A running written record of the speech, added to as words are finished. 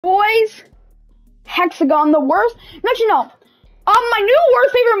Boys, Hexagon, the worst. Actually, no. My new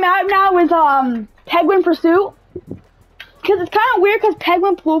worst favorite map now is Penguin Pursuit. Cause it's kind of weird. Cause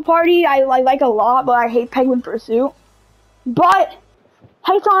Penguin Pool Party I like a lot, but I hate Penguin Pursuit. But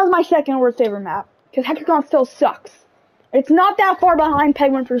Hexagon is my second worst favorite map. Cause Hexagon still sucks. It's not that far behind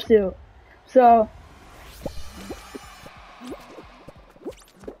Penguin Pursuit. So.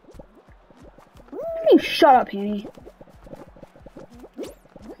 Shut up, Hanny.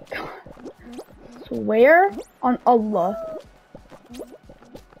 Swear on Allah.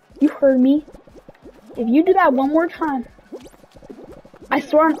 You heard me. If you do that one more time, I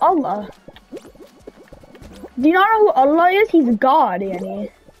swear on Allah. Do you not know who Allah is? He's God,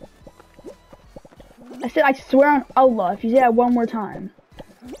 Annie. I said I swear on Allah if you say that one more time.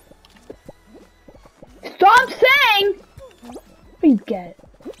 Stop saying! What do you get?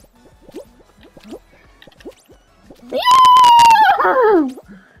 Yeah! No!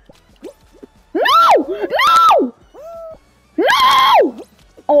 No! No!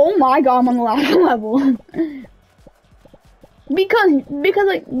 Oh my god, I'm on the last level. because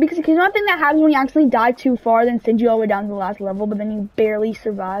you know the thing that happens when you actually dive too far, then sends you all the way down to the last level, but then you barely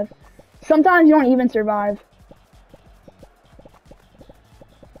survive. Sometimes you don't even survive.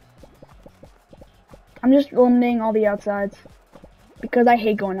 I'm just eliminating all the outsides because I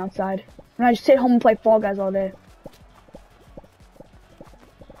hate going outside. And I just sit home and play Fall Guys all day.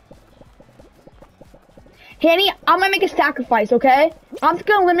 Hanny, I'm gonna make a sacrifice, okay? I'm just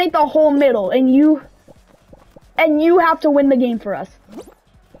gonna eliminate the whole middle, and you have to win the game for us.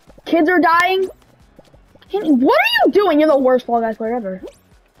 Kids are dying. Hanny, what are you doing? You're the worst Fall Guys player ever.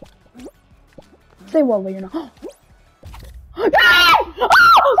 Say what, well, you're not.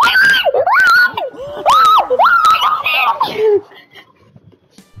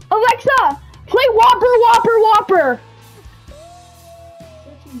 Alexa, play Whopper, Whopper, Whopper.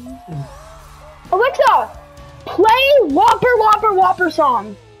 Alexa, play Whopper, Whopper, Whopper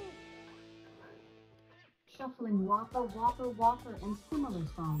song. Shuffling Whopper, Whopper, Whopper, and similar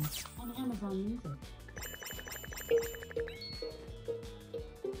songs on Amazon Music.